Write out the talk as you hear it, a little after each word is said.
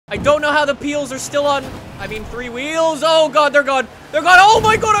I don't know how the peels are still on, I mean, 3 wheels. Oh god, they're gone. They're gone. Oh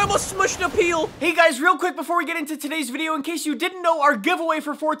my god, I almost smushed a peel. Hey guys, real quick before we get into today's video, in case you didn't know, our giveaway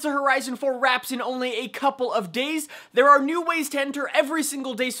for Forza Horizon 4 wraps in only a couple of days. There are new ways to enter every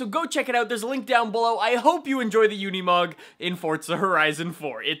single day, so go check it out. There's a link down below. I hope you enjoy the Unimog in Forza Horizon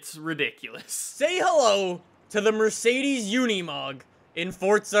 4. It's ridiculous. Say hello to the Mercedes Unimog in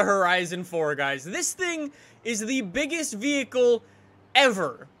Forza Horizon 4, guys. This thing is the biggest vehicle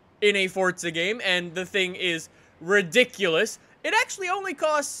ever in a Forza game, and the thing is ridiculous. It actually only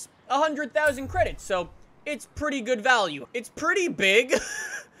costs 100,000 credits, so it's pretty good value. It's pretty big,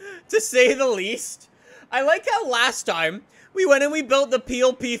 to say the least. I like how last time we went and we built the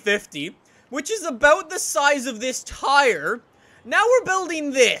Peel P50, which is about the size of this tire. Now we're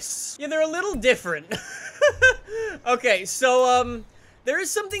building this. Yeah, they're a little different. Okay, so, there is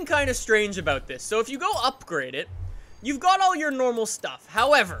something kind of strange about this. So if you go upgrade it, you've got all your normal stuff.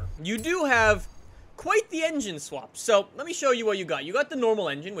 However, you do have quite the engine swap. So let me show you what you got. You got the normal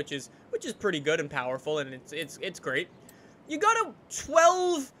engine, which is pretty good and powerful, and it's great. You got a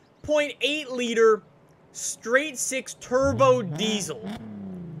 12.8 liter straight 6 turbo diesel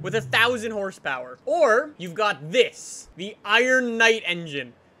with 1,000 horsepower. Or you've got this, the Iron Knight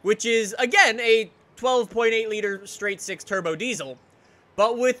engine, which is again a 12.8 liter straight 6 turbo diesel,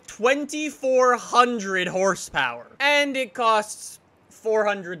 but with 2,400 horsepower. And it costs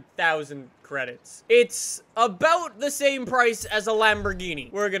 400,000 credits. It's about the same price as a Lamborghini.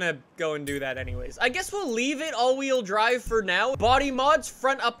 We're gonna go and do that anyways. I guess we'll leave it all-wheel drive for now. Body mods,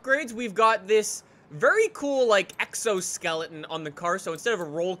 front upgrades, we've got this very cool, like, exoskeleton on the car. So instead of a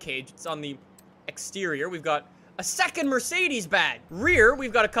roll cage, it's on the exterior. We've got a second Mercedes badge. Rear,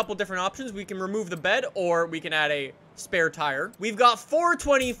 we've got a couple different options. We can remove the bed, or we can add a spare tire. We've got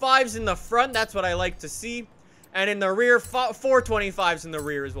 425s in the front. That's what I like to see. And in the rear, 425s in the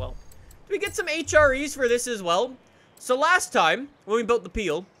rear as well. We get some HREs for this as well. So last time, when we built the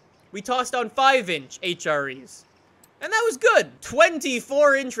Peel, we tossed on 5-inch HREs. And that was good.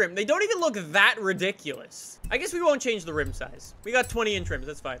 24-inch rim. They don't even look that ridiculous. I guess we won't change the rim size. We got 20-inch rims.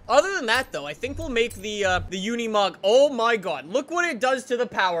 That's fine. Other than that, though, I think we'll make the Unimog. Oh my god. Look what it does to the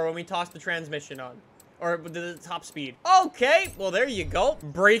power when we toss the transmission on. Or the top speed. Okay, well, there you go.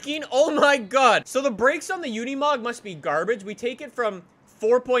 Braking. Oh my god. So the brakes on the Unimog must be garbage. We take it from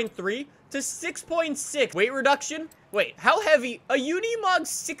 4.3 to 6.6. Weight reduction? Wait, how heavy? A Unimog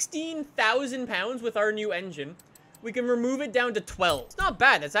 16,000 pounds with our new engine. We can remove it down to 12. It's not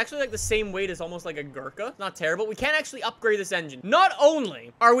bad. That's actually like the same weight as almost like a Gurkha. It's not terrible. We can't actually upgrade this engine. Not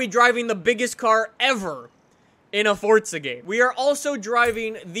only are we driving the biggest car ever in a Forza game, we are also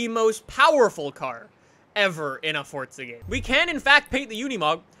driving the most powerful car ever in a Forza game. We can, in fact, paint the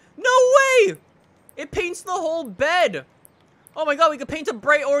Unimog. No way! It paints the whole bed. Oh my god, we could paint a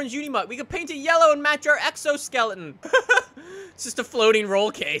bright orange Unimog. We could paint it yellow and match our exoskeleton. It's just a floating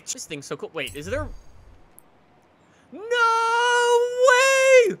roll cage. This thing's so cool. Wait, is there... No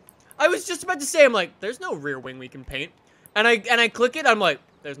way! I was just about to say, I'm like, there's no rear wing we can paint. And I click it, I'm like,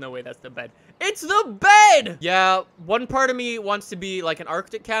 there's no way that's the bed. It's the bed! Yeah, one part of me wants to be like an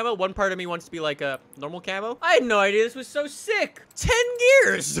Arctic camo. One part of me wants to be like a normal camo. I had no idea this was so sick. 10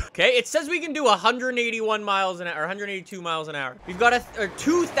 gears! Okay, it says we can do 181 miles an hour, or 182 miles an hour. We've got a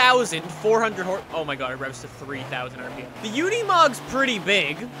 2,400 horse... Oh my god, it revs to 3,000 RPM. The Unimog's pretty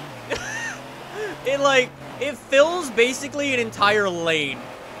big. It fills basically an entire lane.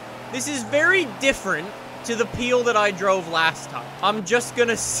 This is very different to the Peel that I drove last time. I'm just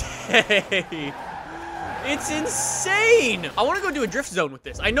gonna say, it's insane. I want to go do a drift zone with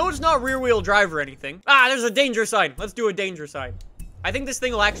this. I know it's not rear wheel drive or anything. Ah, there's a danger sign. Let's do a danger sign. I think this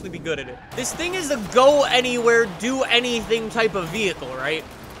thing will actually be good at it. This thing is a go anywhere, do anything type of vehicle, right?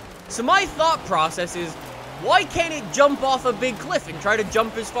 So my thought process is, why can't it jump off a big cliff and try to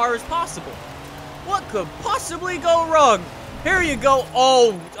jump as far as possible? What could possibly go wrong? Here you go.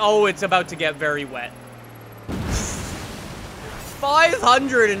 Oh, it's about to get very wet.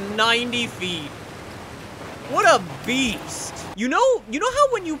 590 feet. What a beast. You know how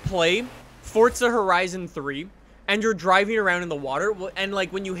when you play Forza Horizon 3 and you're driving around in the water, and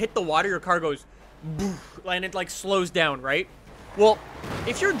like when you hit the water, your car goes boof, and it like slows down, right? Well,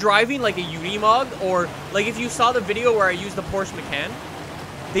 if you're driving like a Unimog, or like if you saw the video where I used the Porsche Macan,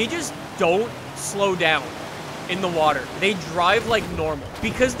 they just don't slow down in the water. They drive like normal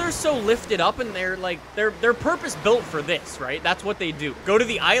because they're so lifted up, and they're like they're purpose built for this, right? That's what they do. Go to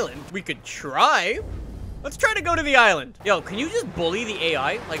the island. We could try. Let's try to go to the island. Yo, can you just bully the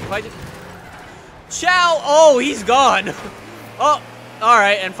AI? Like if I just Chow. Oh, he's gone. Oh, all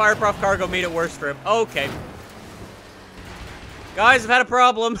right. And Fireprof Cargo made it worse for him. Okay. Guys, I've had a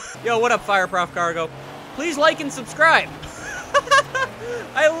problem. Yo, what up, Fireprof Cargo? Please like and subscribe.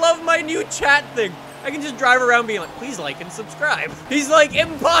 I love my new chat thing. I can just drive around being like, please like and subscribe. He's like,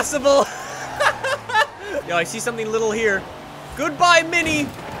 impossible. Yo, I see something little here. Goodbye, Mini.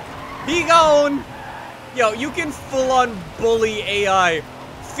 Be gone. Yo, you can full-on bully AI.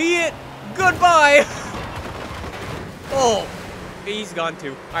 Fiat, goodbye. Oh, he's gone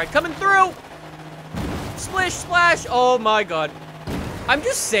too. All right, coming through. Splish, splash. Oh my God. I'm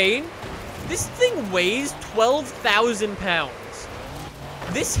just saying, this thing weighs 12,000 pounds.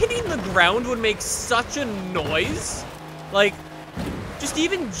 This hitting the ground would make such a noise. Like, just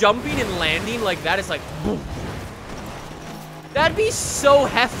even jumping and landing like that is like, boom. That'd be so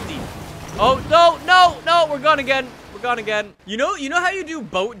hefty. Oh, no, no, no, we're gone again. We're gone again. You know how you do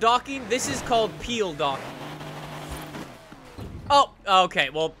boat docking? This is called peel docking. Oh, okay,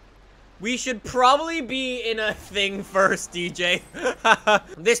 well, we should probably be in a thing first, DJ.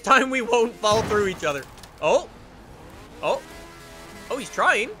 This time we won't fall through each other. Oh. Oh. Oh, he's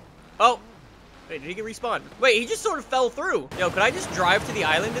trying. Oh. Wait, did he get respawned? Wait, he just sort of fell through. Yo, could I just drive to the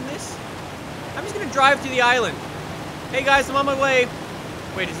island in this? I'm just gonna drive to the island. Hey guys, I'm on my way.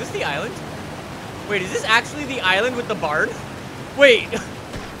 Wait, is this the island? Wait, is this actually the island with the barn? Wait.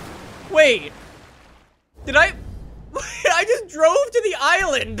 Wait. Did I just drove to the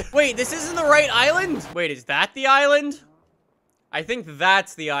island. Wait, this isn't the right island? Wait, is that the island? I think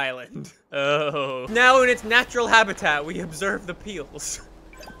that's the island. Oh. Now in its natural habitat, we observe the peels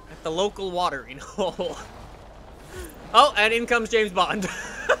at the local watering hole. Oh, and in comes James Bond.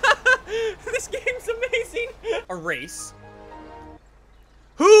 This game's amazing. A race.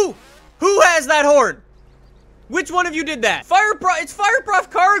 Who has that horn? Which one of you did that? It's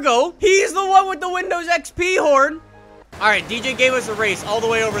Fireprof Cargo. He's the one with the Windows XP horn. All right, DJ gave us a race all the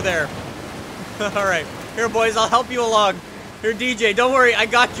way over there. All right, here, boys, I'll help you along. Here, DJ, don't worry, I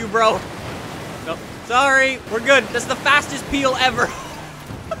got you, bro. No, sorry, we're good. That's the fastest peel ever.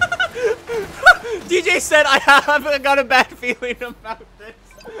 DJ said, I haven't got a bad feeling about this.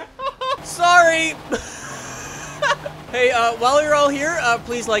 Sorry. Hey, while you're all here,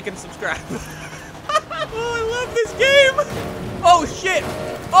 please like and subscribe. Oh, I love this game. Oh, shit.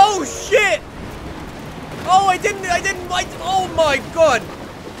 Oh, shit. Oh, I didn't, oh my God.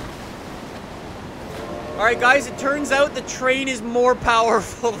 All right, guys, it turns out the train is more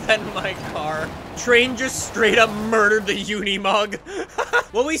powerful than my car. Train just straight up murdered the Unimog.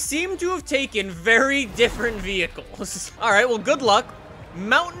 Well, we seem to have taken very different vehicles. All right, well, good luck.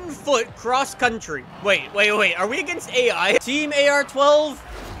 Mountain foot cross country. Wait, are we against AI? Team AR12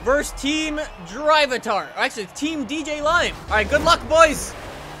 versus Team Drivatar. Actually, Team DJ Lime. All right, good luck, boys.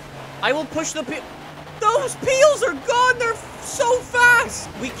 I will push the those peels are gone. They're so fast.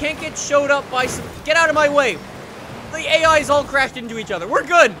 We can't get showed up by some. Get out of my way. The AIs all crashed into each other. We're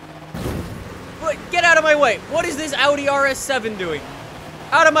good. But get out of my way. What is this Audi RS7 doing?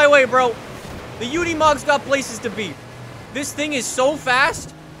 Out of my way, bro. The Unimog's got places to be. This thing is so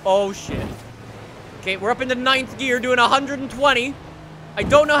fast. Oh, shit. Okay, we're up into 9th gear doing 120. I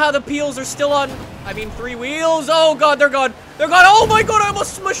don't know how the peels are still on, 3 wheels. Oh, God, they're gone. They're gone. Oh, my God, I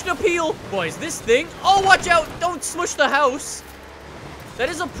almost smushed a peel. Boys, this thing. Oh, watch out. Don't smush the house. That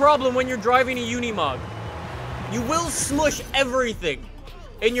is a problem when you're driving a Unimog. You will smush everything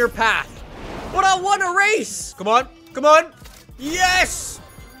in your path. But I won a race. Come on. Come on. Yes.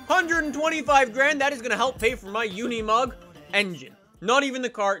 125 grand. That is going to help pay for my Unimog engine. Not even the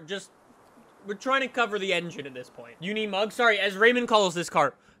car, just... We're trying to cover the engine at this point. Unimog, sorry, as Raymond calls this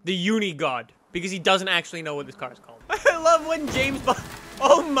car, the Unigod, because he doesn't actually know what this car is called. I love when James Bond...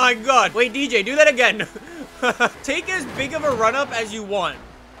 Oh my God. Wait, DJ, do that again. Take as big of a run-up as you want.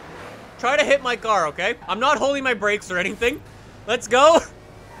 Try to hit my car, okay? I'm not holding my brakes or anything. Let's go.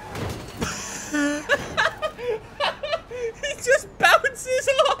 He just bounces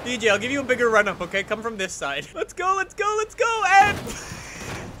off. DJ, I'll give you a bigger run-up, okay? Come from this side. Let's go, let's go, let's go, and...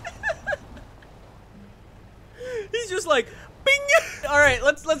 He's just like, bing! All right,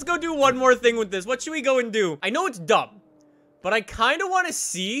 let's go do one more thing with this. What should we go and do? I know it's dumb, but I kind of want to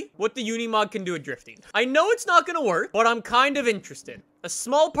see what the Unimog can do at drifting. I know it's not going to work, but I'm kind of interested. A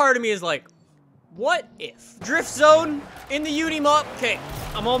small part of me is like, what if? Drift zone in the Unimog. Okay,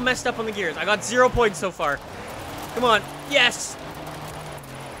 I'm all messed up on the gears. I got 0 points so far. Come on. Yes.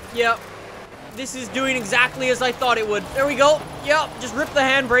 Yep. This is doing exactly as I thought it would. There we go. Yep. Just rip the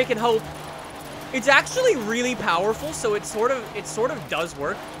handbrake and hope. It's actually really powerful, so it sort of does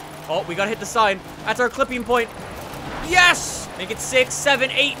work. Oh, we gotta hit the sign. That's our clipping point. Yes! Make it 6,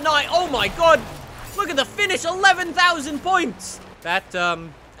 7, 8, 9. Oh my God! Look at the finish, 11,000 points. That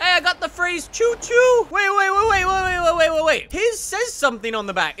Hey, I got the phrase choo-choo. Wait. His says something on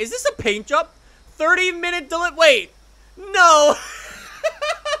the back. Is this a paint job? 30-minute delay. Wait. No.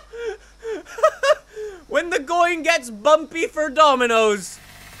 When the going gets bumpy for Domino's,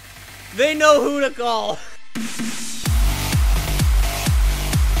 they know who to call.